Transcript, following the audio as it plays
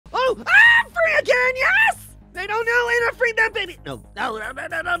again, yes! They don't know Anna freed that baby. No.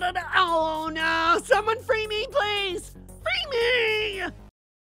 Oh no, someone free me, please. Free me.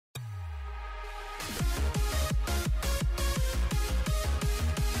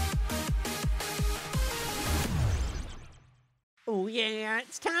 Oh yeah,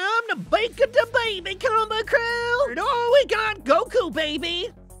 it's time to bake the baby combo crew. And oh, we got Goku, baby.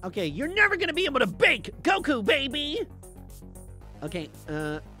 Okay, you're never gonna be able to bake Goku, baby. Okay,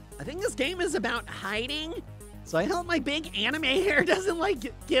 I think this game is about hiding. So I hope my big anime hair doesn't,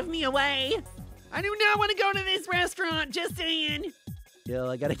 like, give me away. I do not want to go to this restaurant, just saying. Yo,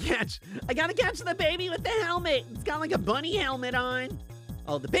 I gotta catch the baby with the helmet. It's got, like, a bunny helmet on.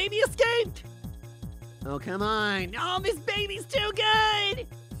 Oh, the baby escaped. Oh, come on. Oh, this baby's too good.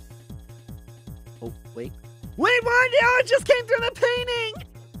 Oh, wait. Wait, what? No, it just came through the painting.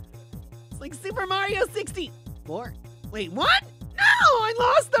 It's like Super Mario 64. Wait, what? No, I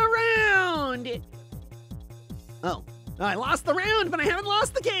lost the round. Oh, I lost the round, but I haven't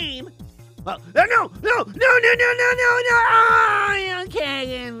lost the game. Oh, no. Oh,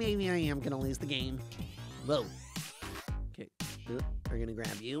 okay, maybe I am gonna lose the game. Whoa. Okay, we're gonna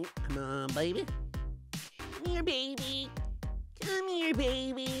grab you. Come on, baby. Come here, baby. Come here,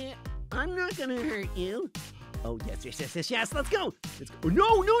 baby. I'm not gonna hurt you. Oh, yes. Let's go.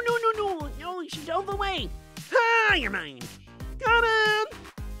 No. No, she dove away. Ah, you're mine. Come on.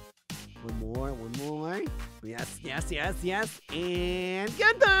 One more. Yes. And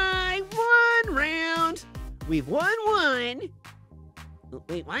goodbye. One round. We've won one. Oh,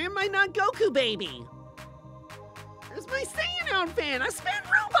 wait, why am I not Goku, baby? There's my Saiyan outfit. I spent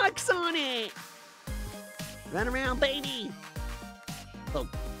Robux on it. Run around, baby. Oh.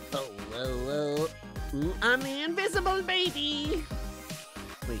 Ooh, I'm the invisible baby.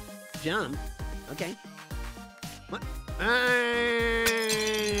 Wait, jump? Okay. What?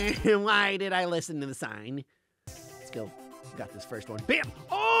 Why did I listen to the sign? Let's go. Got this first one. Bam!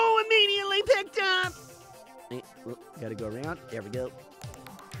 Oh, immediately picked up! Hey, gotta go around. There we go.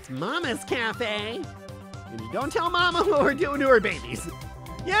 It's Mama's Cafe. And you don't tell Mama what we're doing to her babies.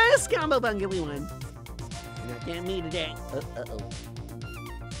 Yes, Combo Bunga, we won. You're not getting me today. Uh-oh.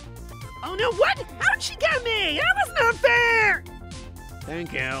 Oh no, what? How'd she get me? That was not fair!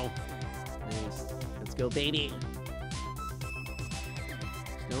 Thank you. Nice. Let's go, baby.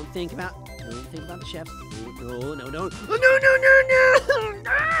 Don't think about the chefs. No. No.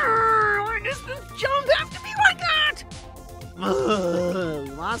 Why does this jump have to be like that?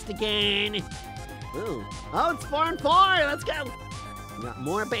 Lost again. Ooh. Oh, it's 4 and 4. Let's go. We got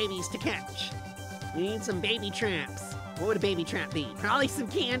more babies to catch. We need some baby traps. What would a baby trap be? Probably some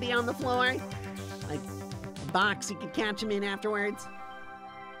candy on the floor. Like a box you could catch them in afterwards.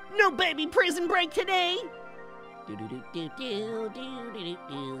 No baby prison break today.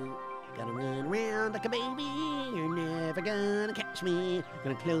 Gotta run around like a baby. You're never gonna catch me.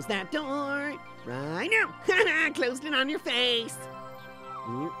 Gonna close that door right now. Closed it on your face.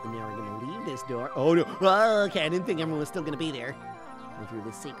 Ooh, and now we're gonna leave this door. Oh no. Oh, okay, I didn't think everyone was still gonna be there. Go through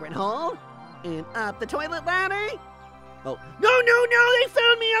this secret hole and up the toilet ladder. Oh, no, they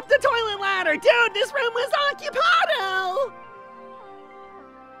found me up the toilet ladder. Dude, this room was occupado.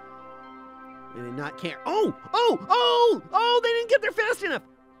 They did not care. Oh, they didn't get there fast enough.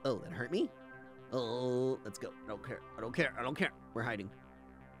 Oh, that hurt me. Oh, let's go. I don't care. We're hiding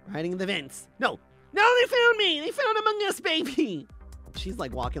in the vents. No, they found me. They found Among Us, baby. She's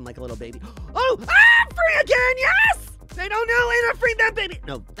like walking like a little baby. Oh, free again, yes! They don't know Anna freed that baby.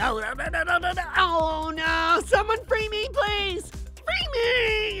 No. Oh no, someone free me, please. Free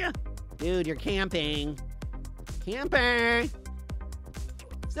me. Dude, you're camping. Camper.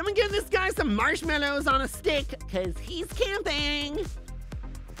 Someone give this guy some marshmallows on a stick, because he's camping.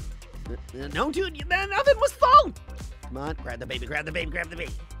 No, dude, that oven was full. Come on, grab the baby.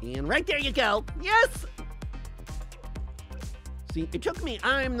 And right there you go. Yes. See, it took me.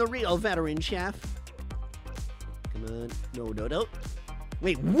 I'm the real veteran chef. Come on. No.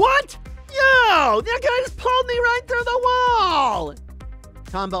 Wait, what? Yo, that guy just pulled me right through the wall.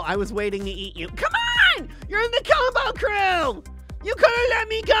 Combo, I was waiting to eat you. Come on! You're in the Combo crew! You could have let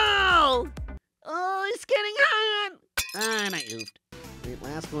me go! Oh, it's getting hot! And I oofed. Wait,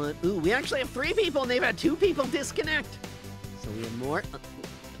 last one. Ooh, we actually have 3 people, and they've had 2 people disconnect. So we have more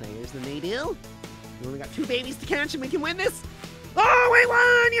players than they do. We only got 2 babies to catch, and we can win this. Oh, we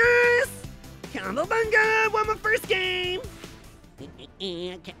won! Yes! Combo Bunga! Won my first game!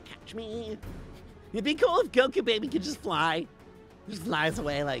 Can't catch me. It'd be cool if Goku Baby could just fly. Just flies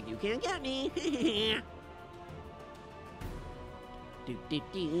away like, you can't get me.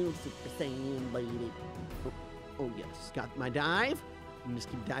 Super Saiyan baby. Oh yes, got my dive. And just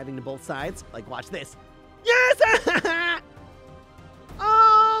keep diving to both sides. Like, watch this. Yes!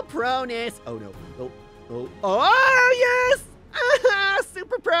 Oh, proness. Oh, no. Oh, oh, oh, yes!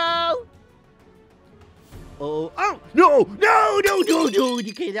 Super pro. Oh, oh, no.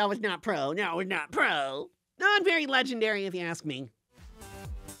 Okay, that was not pro. No, we're not pro. Not very legendary, if you ask me.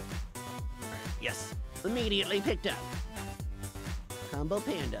 Yes, immediately picked up. Combo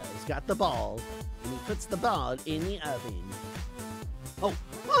Panda's got the ball, and he puts the ball in the oven. Oh,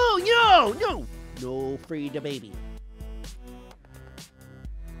 no, free the baby.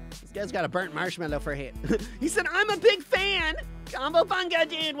 This guy's got a burnt marshmallow for him. He said, I'm a big fan. Combo Panda,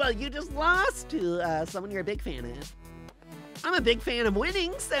 dude. Well, you just lost to someone you're a big fan of. I'm a big fan of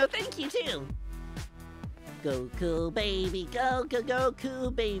winning, so thank you, too. Goku, baby,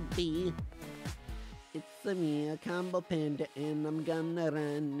 Goku, baby. It's me, a Combo Panda, and I'm gonna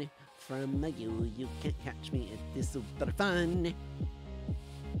run from you. You can't catch me, it is super fun.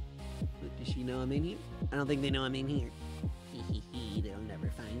 Does she know I'm in here? I don't think they know I'm in here. They'll never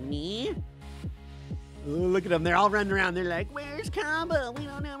find me. Oh, look at them, they're all running around. They're like, where's Combo? We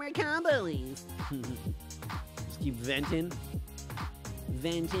don't know where Combo is. Just keep venting.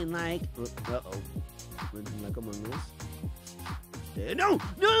 Venting like, uh-oh. Venting like Among Us. No!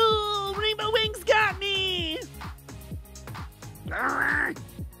 Rainbow Wings got me!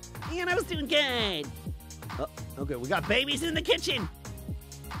 And I was doing good. Oh, okay, we got babies in the kitchen.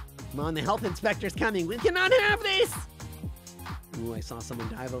 Come on, the health inspector's coming. We cannot have this! Ooh, I saw someone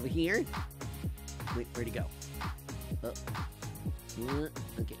dive over here. Wait, where'd he go?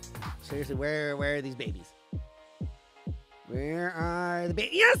 Okay. Seriously, where are these babies? Where are the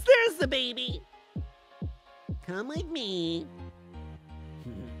babies? Yes, there's the baby! Come with me.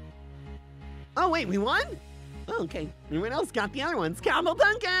 Oh, wait, we won? Oh, okay. Everyone else got the other ones. Combo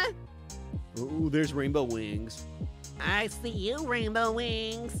Panda! Oh, there's Rainbow Wings. I see you, Rainbow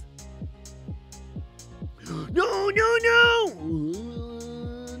Wings. No! No!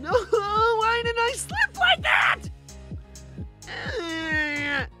 Why did I slip like that?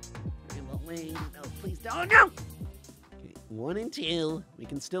 Rainbow Wings, no, please don't. No! Okay, 1 and 2. We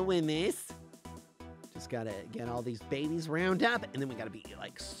can still win this. Just gotta get all these babies round up, and then we gotta be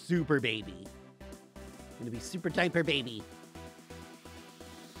like super baby. Gonna be super diaper baby.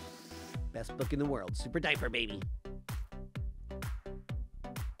 Best book in the world, super diaper baby.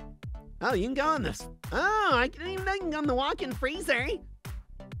 Oh, you can go on this. Oh, I didn't even know you can go on the walk-in freezer.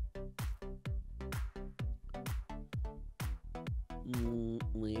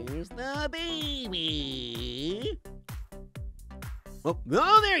 Where's the baby? Oh,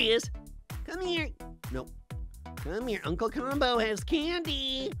 there he is. Come here. Nope. Come here. Uncle Combo has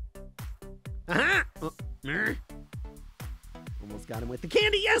candy. Aha! Oh, almost got him with the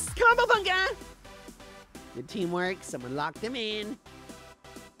candy. Yes, Combo Panda. Good teamwork. Someone locked him in.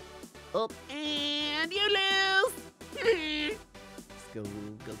 Oh, and you lose. Let's go,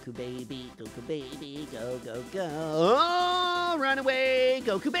 Goku baby, go, go, go. Oh, run away,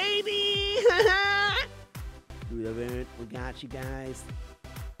 Goku baby. We got you guys.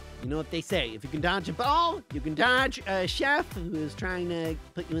 You know what they say, if you can dodge a ball, you can dodge a chef who is trying to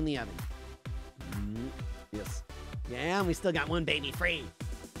put you in the oven. Yes. Yeah, and we still got one baby free.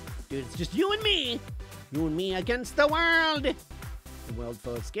 Dude, it's just you and me. You and me against the world. The world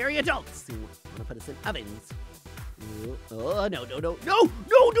full of scary adults who want to put us in ovens. Oh, no.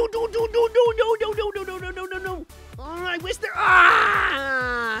 Oh, I wish there.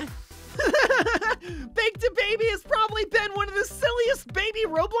 Ah! Baked-A-Baby has probably been one of the silliest baby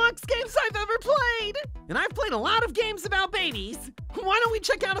Roblox games I've ever played. And I've played a lot of games about babies. Why don't we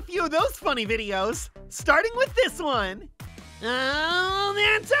check out a few of those funny videos? Starting with this one. Oh,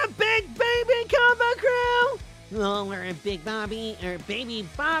 that's a big baby Combo Crew. Oh, we're at Baby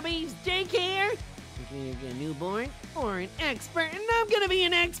Bobby's daycare. You're a newborn or an expert, and I'm gonna be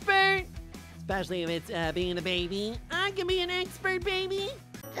an expert. Especially if it's being a baby. I can be an expert, baby.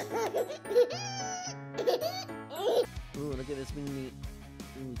 Ooh, look at this. We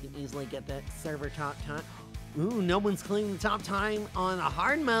can easily get that server top time. Ooh, no one's claiming the top time on a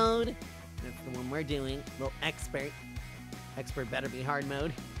hard mode. That's the one we're doing. Well, expert. Expert better be hard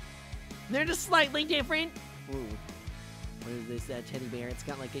mode. They're just slightly different. Ooh. What is this teddy bear? It's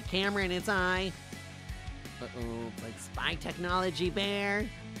got like a camera in its eye. Uh-oh, like spy technology bear.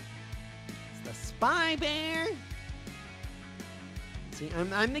 It's the spy bear. See,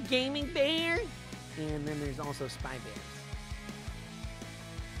 I'm the gaming bear. And then there's also spy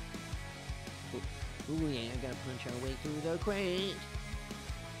bears. Ooh, yeah, I gotta punch our way through the crate.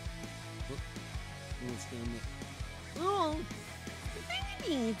 Let's stand there. Oh,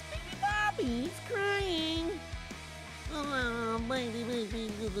 baby Bobby's crying. Oh, baby,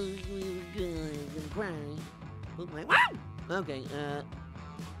 baby, gonna cry. Wow! Okay,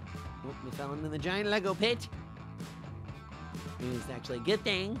 we fell into the giant Lego pit. It's actually a good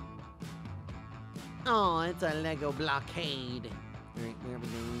thing. Oh, it's a Lego blockade. All right, where are we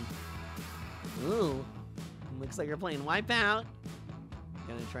going? Ooh, looks like we're playing Wipeout.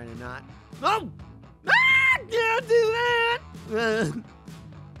 Gonna try to not. Oh! Ah! Don't do that!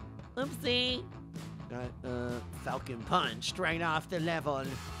 Oopsie. Got Falcon punched right off the level.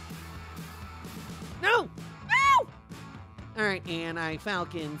 No! No! All right, and I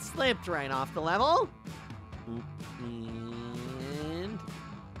Falcon slipped right off the level. And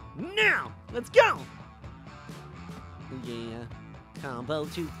now, let's go! Yeah, combo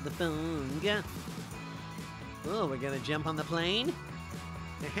to the phone. Oh, we're gonna jump on the plane.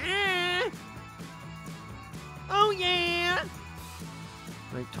 Oh yeah!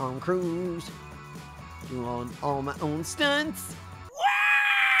 Like Tom Cruise, doing all my own stunts.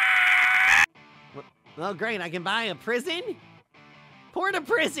 Well, great, I can buy a prison?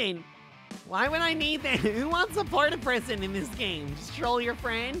 Porta-prison! Why would I need that? Who wants a porta-prison in this game? Just troll your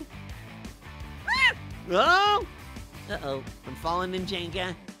friend? Oh! Uh-oh, I'm falling in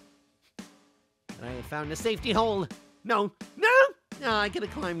Jenga. And I have found a safety hole. No, no! No, I gotta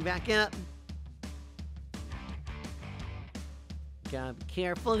climb back up. Gotta be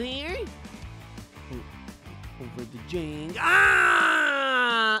careful here. Over the Jenga.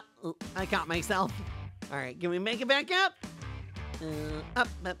 Ah! Oh, I caught myself. All right, can we make it back up? Up.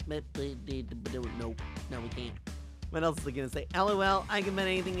 No, we can't. What else is it gonna say? LOL, I can put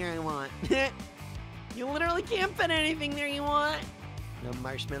anything here I want. You literally can't put anything there you want. No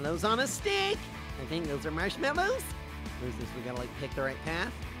marshmallows on a stick. I think those are marshmallows. Or is this, we gotta like pick the right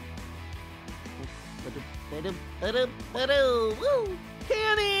path? Woo!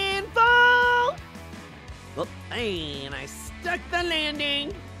 Cannon fall! Oh, and I stuck the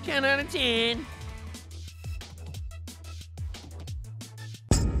landing. 10 out of 10.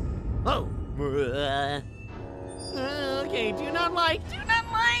 Oh. Okay, do not like.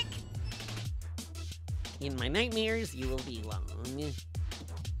 In my nightmares, you will be alone.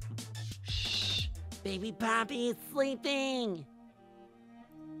 Shh, baby Bobby is sleeping.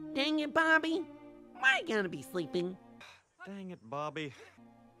 Dang it, Bobby. Why you gotta be sleeping? Dang it, Bobby.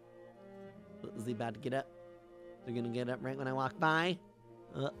 Is he about to get up? Is he gonna get up right when I walk by?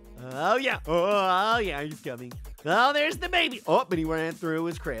 Oh yeah, oh yeah, he's coming. Oh, there's the baby. Oh, but he ran through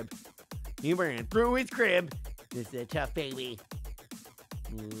his crib. This is a tough baby.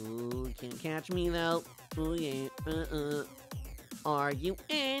 Ooh, can't catch me though. Oh yeah, Are you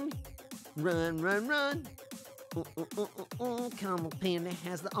in? Run, run, run. Come on, Panda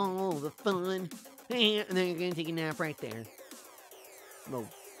has all the fun. And then you're gonna take a nap right there.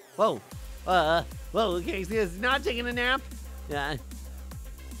 Whoa. Whoa, okay, so he's not taking a nap.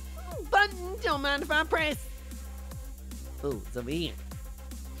 Button, don't mind if I press. Oh, it's over here.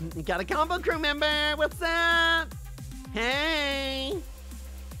 Got a combo crew member, what's up? Hey!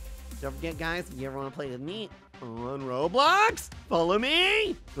 Don't forget, guys, if you ever want to play with me on Roblox, follow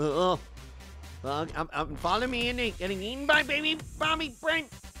me! Well, follow me and getting eaten by baby Bobby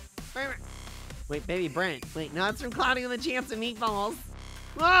Brent. Wait, baby Brent. Wait, no, it's from Claudia the Chance of Meatballs.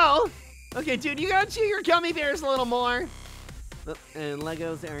 Whoa! Okay, dude, you gotta chew your gummy bears a little more. And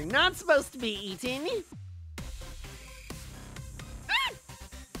Legos are not supposed to be eaten.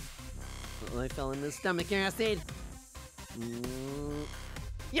 I fell into stomach acid.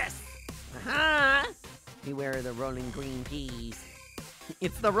 Yes! Aha! Beware the rolling green peas.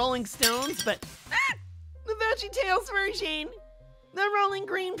 It's the Rolling Stones, but the VeggieTales version. The rolling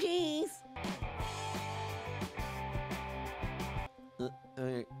green peas.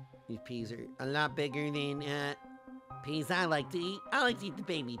 These peas are a lot bigger than peas I like to eat. I like to eat the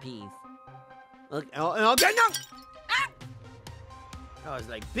baby peas. Look, okay, no! I was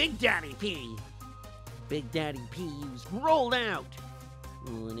like Big Daddy Pea. Big Daddy Peas rolled out.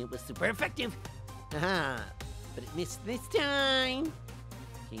 Ooh, and it was super effective. Aha! But it missed this time.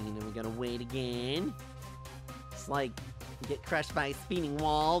 Okay, then we gotta wait again. It's like we get crushed by a spinning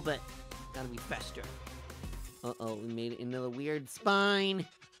wall, but gotta be faster. Uh-oh, we made it into the weird spine.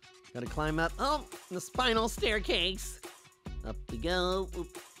 Gotta climb up. Oh, the spinal staircase. Up we go.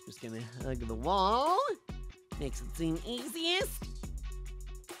 Oop, just gonna hug the wall. Makes it seem easiest.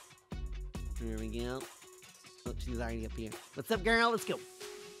 There we go. Oh, she's already up here. What's up, girl? Let's go.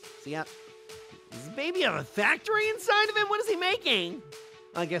 See ya. Does this baby have a factory inside of him? What is he making?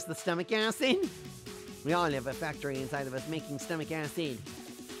 I guess the stomach acid. We all have a factory inside of us making stomach acid.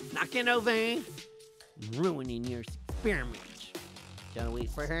 Knocking over. Ruining your experiment. Gotta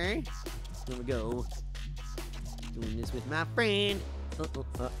wait for her. Here we go. Doing this with my friend.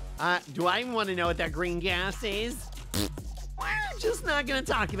 Do I even want to know what that green gas is? We're just not gonna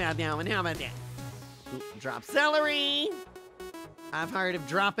talk about that one. How about that? Ooh, drop celery. I've heard of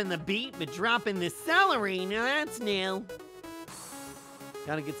dropping the beet, but dropping the celery, now that's new.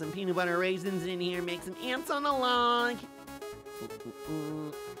 Gotta get some peanut butter raisins in here, make some ants on the log.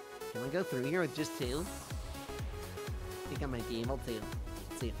 Can I go through here with just two? I think I might be able to.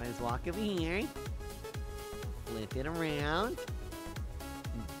 Let's see if I just walk over here. Flip it around.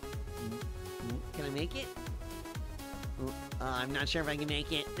 Can I make it? I'm not sure if I can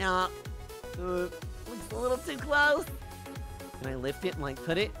make it. No. Looks a little too close. Can I lift it and like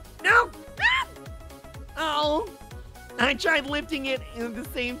put it? No! Ah! Oh! I tried lifting it at the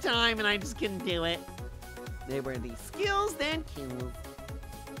same time and I just couldn't do it. They were these skills then kills.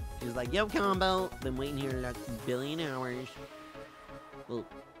 She was like, yo, combo. Been waiting here like a billion hours. Oh.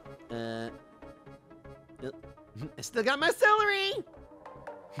 I still got my celery!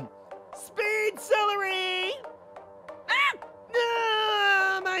 Speed celery! Ah!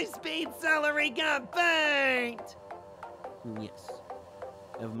 No! My speed celery got burnt! Yes.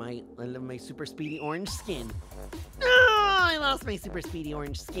 I love my super speedy orange skin. No! I lost my super speedy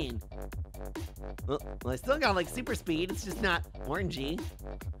orange skin. Well, I still got like super speed, it's just not orangey.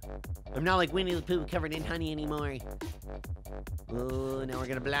 I'm not like Winnie the Pooh covered in honey anymore. Oh, now we're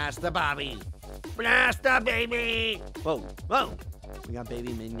gonna blast the Bobby. Blast the baby! Whoa, whoa! We got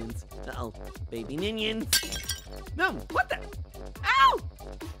baby minions. Uh-oh, baby minions. No, what the? Ow!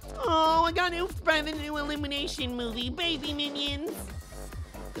 Oh, I got oofed by the new Illumination movie, baby minions.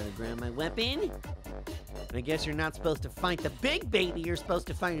 Gotta grab my weapon. I guess you're not supposed to fight the big baby, you're supposed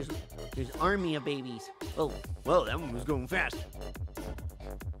to fight his army of babies. Oh, whoa, that one was going fast.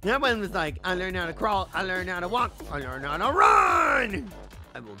 That one was like, I learned how to crawl, I learned how to walk, I learned how to run!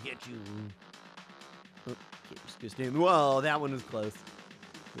 I will get you. Oh, just stand. Whoa, that one was close.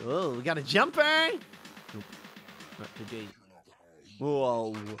 Whoa, we got a jumper! Nope, not today.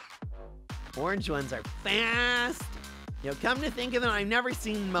 Whoa. Orange ones are fast. Yo, come to think of it, I've never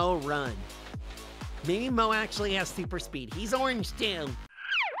seen Mo run. Maybe Mo actually has super speed. He's orange too.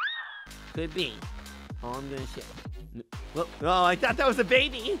 Could be. All I'm gonna say. Oh, I thought that was a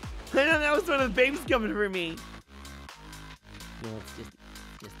baby. I thought that was one of the babies coming for me. No, it's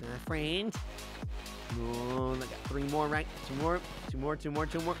just my friend. Oh, I got three more, right? Two more.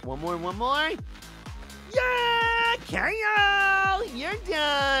 One more. Yeah! KO! You're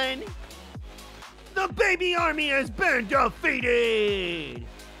done! The baby army has been defeated!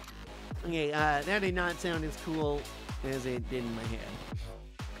 Okay, that did not sound as cool as it did in my head.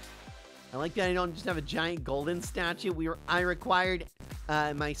 I like that I don't just have a giant golden statue. I required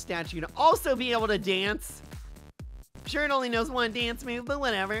my statue to also be able to dance. Sure, it only knows one dance move, but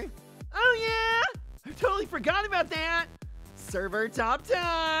whatever. Oh yeah! I totally forgot about that! Server top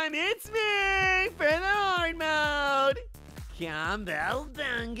time! It's me for the hard mode! Combo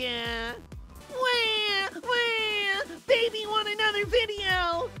Bunga! Wah! Baby want another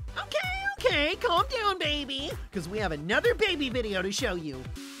video! Okay, calm down, baby! Because we have another baby video to show you.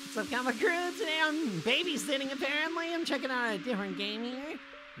 What's up, Comic Crew? Today I'm babysitting, apparently. I'm checking out a different game here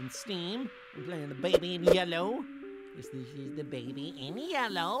in Steam. I'm playing the baby in yellow. This is the baby in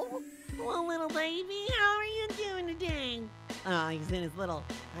yellow. Well, little baby, how are you doing today? He's in his little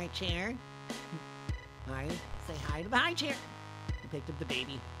high chair. Hi, say hi to the high chair. He picked up the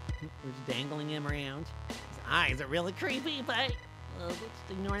baby. We're just dangling him around. His eyes are really creepy, but let's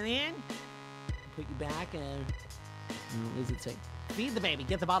ignore that. Put you back. What does it say? Feed the baby.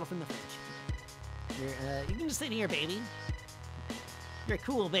 Get the bottle from the fridge. You can just sit here, baby. You're a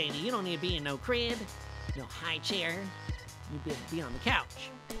cool baby. You don't need to be in no crib, no high chair. You be on the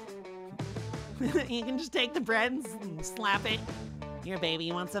couch. You can just take the bread and slap it. Here, baby.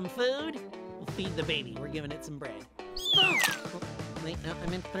 You want some food? We'll feed the baby. We're giving it some bread. Oh, wait, no, I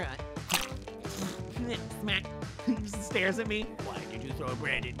meant to throw it. Smack. He just stares at me. Why did you throw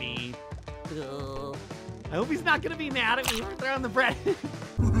bread at me? Ugh. I hope he's not gonna be mad at me for throwing the bread.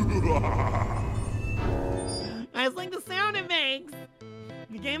 I just like the sound it makes.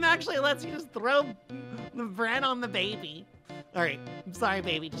 The game actually lets you just throw the bread on the baby. All right, I'm sorry,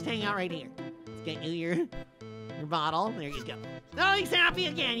 baby. Just hang out right here. Let's get you your bottle. There you go. Oh, he's happy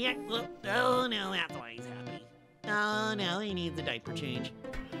again. Yeah. Oh no, that's why he's happy. Oh no, he needs a diaper change.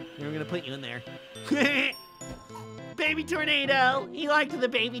 We're gonna put you in there. Baby tornado. He liked the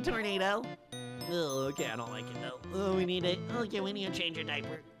baby tornado. Oh, okay, I don't like it though. Oh, we need it. Okay, we need to change your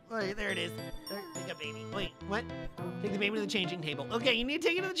diaper. All right, there it is. There, take a baby. Wait, what? Take the baby to the changing table. Okay, you need to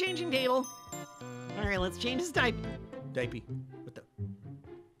take it to the changing table. All right, let's change his diaper. Diaper. What the?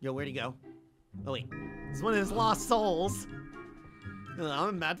 Yo, where'd he go? Oh wait, it's one of his lost souls.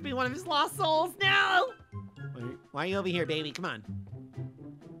 I'm about to be one of his lost souls. No! Why are you over here, baby? Come on.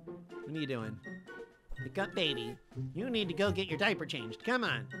 What are you doing? Pick up baby. You need to go get your diaper changed. Come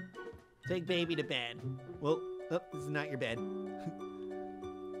on. Take baby to bed. Well, oh, this is not your bed.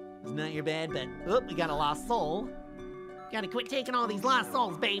 It's not your bed, but oh, we got a lost soul. Gotta quit taking all these lost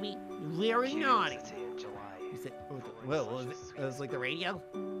souls, baby. You're very naughty. You said, whoa, was it? It was like the radio?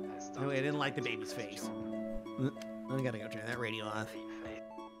 Oh, I didn't like the baby's face. I gotta go turn that radio off.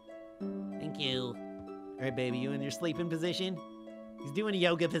 Thank you. All right, baby, you in your sleeping position? He's doing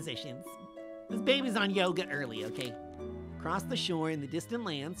yoga positions. This baby's on yoga early, okay? Across the shore in the distant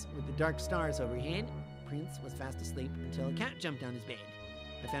lands, with the dark stars overhead, Prince was fast asleep until a cat jumped on his bed.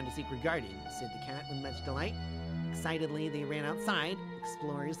 I found a secret garden, said the cat with much delight. Excitedly, they ran outside,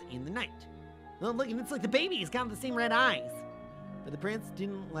 explorers in the night. Oh, look, and it's like the baby. He's got the same red eyes. But the prince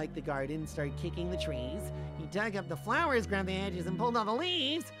didn't like the garden, started kicking the trees. He dug up the flowers, grabbed the edges, and pulled all the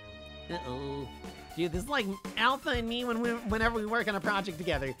leaves. Uh-oh. Dude, this is like Alpha and me whenever we work on a project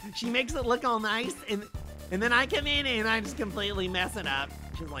together. She makes it look all nice, and then I come in and I just completely mess it up.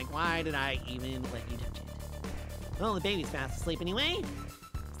 She's like, why did I even let you touch it? Well, the baby's fast asleep anyway.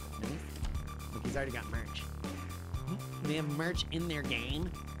 Nice. Look, he's already got merch. They have merch in their game.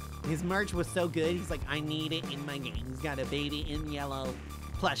 His merch was so good, he's like, I need it in my game. He's got a baby in yellow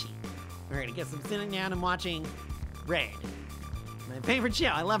plushie. All right, I guess I'm sitting down and watching Red. My favorite show,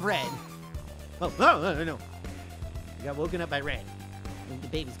 I love Red. Oh, no. I got woken up by Red. I think the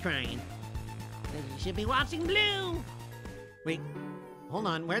baby's crying. You should be watching Blue. Wait, hold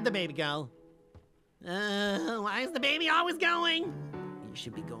on, where'd the baby go? Why is the baby always going? You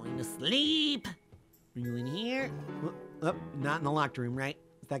should be going to sleep. Are you in here? Oh, not in the locked room, right?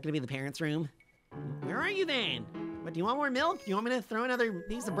 Is that gonna be the parents' room? Where are you then? What, do you want more milk? Do you want me to throw another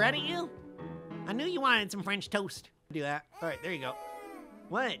piece of bread at you? I knew you wanted some French toast. Do that. All right, there you go.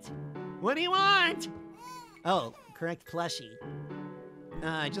 What? What do you want? Oh, correct plushie.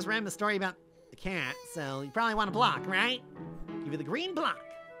 I just read the story about the cat, so you probably want a block, right? Give you the green block.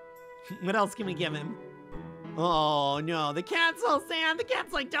 What else can we give him? Oh, no, the cat's so sad. The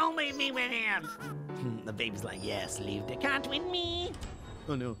cat's like, don't leave me with him. The baby's like, yes, leave the cat with me.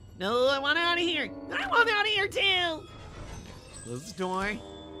 Oh, no. No, I want out of here. I want out of here, too. Close the door.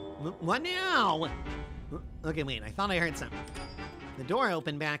 What now? Okay, wait, I thought I heard something. The door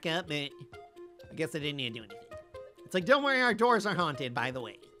opened back up, but I guess I didn't need to do anything. It's like, don't worry, our doors are haunted, by the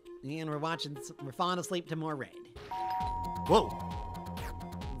way. And we're falling asleep to more Red. Whoa.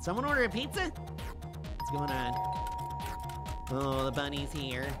 Did someone order a pizza? What's going on? Oh, the bunny's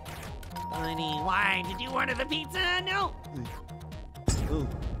here. Bunny, why did you order the pizza? No. Oh,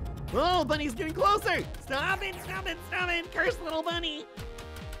 oh, bunny's getting closer. Stop it, stop it, stop it. Cursed little bunny.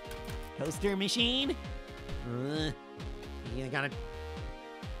 Toaster machine. Yeah, I got a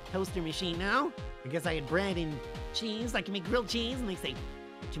toaster machine now. I guess I had bread and cheese. I can make grilled cheese and they say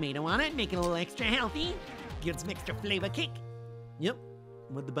tomato on it, make it a little extra healthy. Give it some extra flavor kick. Yep.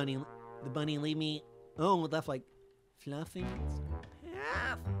 Would the bunny leave me? Oh, left like fluffing.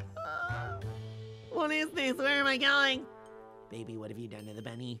 What is this? Where am I going? Baby, what have you done to the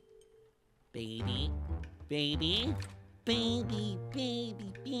bunny? Baby, baby, baby,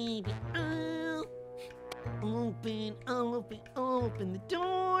 baby, baby. Oh. Open, open, open the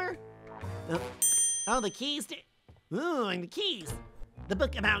door. Oh, the keys to... Ooh, and the keys. The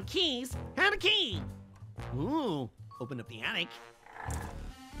book about keys. How to key. Ooh, open up the attic.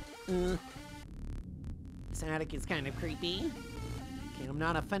 This attic is kind of creepy. Okay, I'm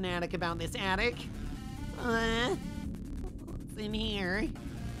not a fanatic about this attic. What's in here?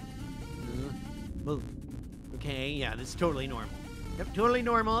 Oh, okay, yeah, this is totally normal. Yep, totally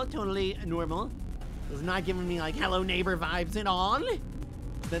normal, totally normal. It's not giving me like Hello Neighbor vibes at all. Is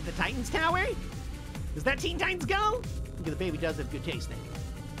that the Titans Tower? Does that Teen Titans Go? Look, the baby does have good taste then.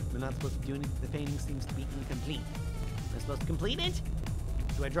 We're not supposed to do anything. The painting seems to be incomplete. Am I supposed to complete it?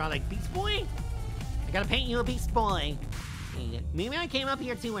 Do I draw like Beast Boy? I gotta paint you a Beast Boy. Maybe I came up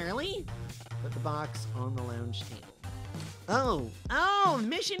here too early? Put the box on the lounge table. Oh,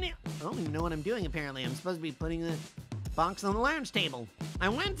 mission. I don't even know what I'm doing apparently. I'm supposed to be putting the box on the lounge table. I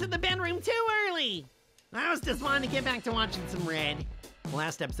went to the bedroom too early. I was just wanting to get back to watching some Red. The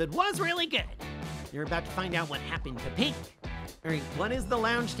last episode was really good. You're about to find out what happened to Pink. All right, what is the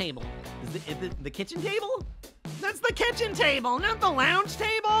lounge table? Is it the kitchen table? That's the kitchen table, not the lounge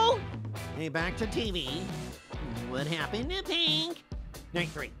table. Hey, back to TV. What happened to Pink? Night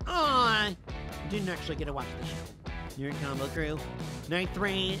 3. Oh, I didn't actually get to watch the show. Your combo crew. Night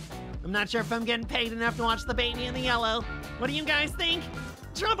 3. I'm not sure if I'm getting paid enough to watch the baby in the yellow. What do you guys think?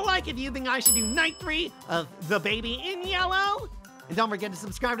 drop a like if you think I should do night 3 of The Baby in Yellow. And don't forget to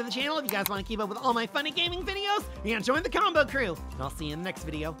subscribe to the channel if you guys want to keep up with all my funny gaming videos. And join the combo crew. And I'll see you in the next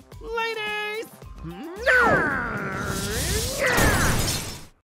video. Laters!